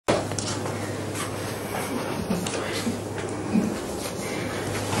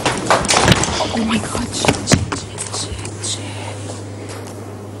Oh my god, shit.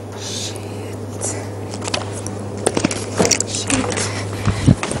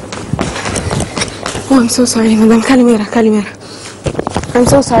 Oh, I'm so sorry, madam. Kalimera. I'm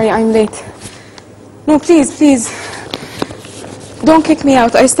so sorry, I'm late. No, please. Don't kick me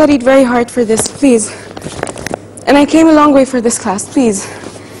out. I studied very hard for this, please. And I came a long way for this class, please.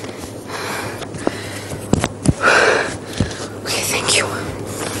 Okay, thank you.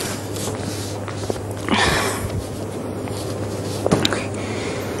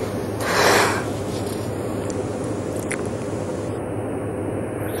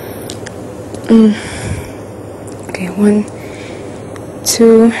 Okay, 1,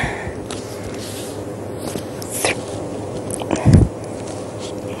 2, 3.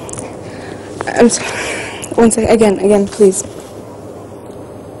 I'm sorry. One second. Again, please.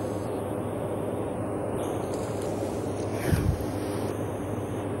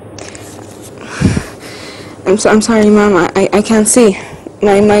 I'm sorry, ma'am. I can't see.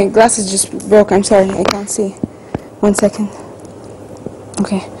 My glasses just broke. I'm sorry. I can't see. 1 second.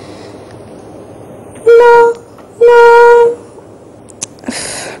 Okay. No.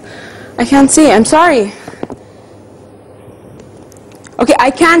 I can't see. I'm sorry. Okay,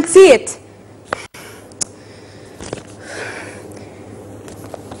 I can't see it.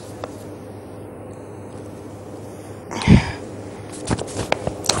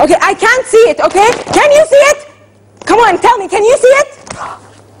 Okay, I can't see it, okay? Can you see it? Come on, tell me, can you see it? Oh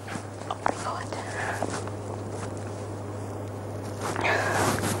my God.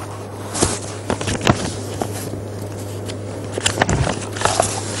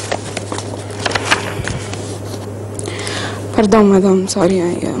 Pardon, madam, sorry.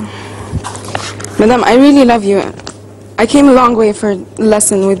 Madam, I really love you. I came a long way for a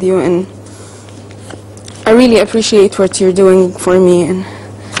lesson with you, and I really appreciate what you're doing for me. And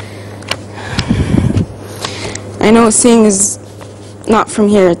I know seeing is not from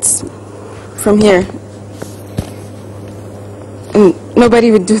here, it's from here. And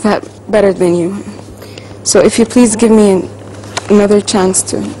nobody would do that better than you. So if you please give me another chance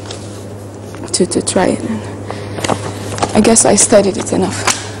to try it. I guess I studied it enough.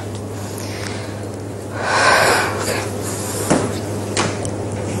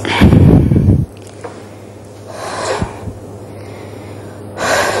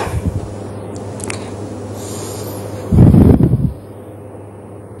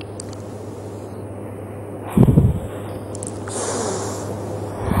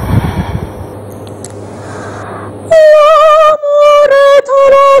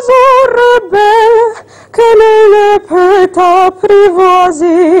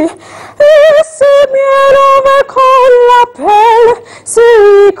 Apprivoiser et c'est bien l'homme qu'on l'appelle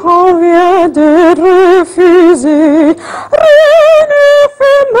s'il convient de refuser. Rien ne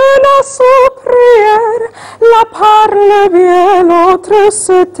fait menace aux prières, la parle bien, l'autre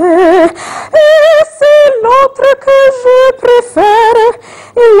se tait. Et c'est l'autre que je préfère,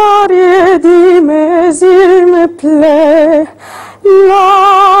 il n'a rien dit mais il me plaît.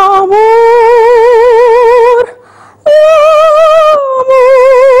 L'amour.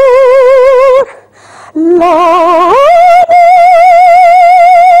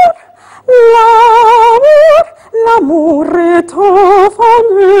 L'amour est un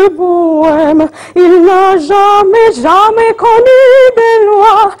fameux bohème, il n'a jamais connu de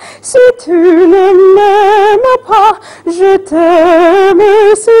loi. Si tu ne m'aimes pas, je t'aime.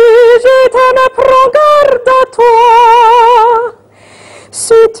 Si je t'aime, prends garde à toi.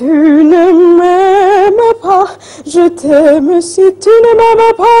 Si tu ne m'aimes pas, je t'aime. Si tu ne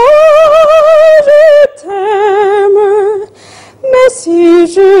m'aimes pas, je t'aime. Mais si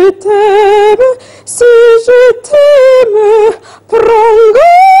je t'aime, prends garde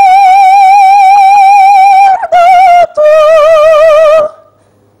à toi.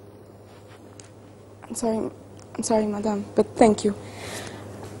 I'm sorry, madam, but thank you.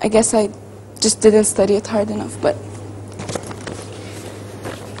 I guess I just didn't study it hard enough, but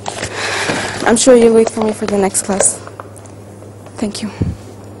I'm sure you'll wait for me for the next class. Thank you.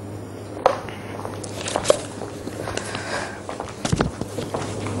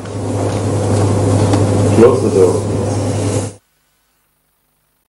 Close the door.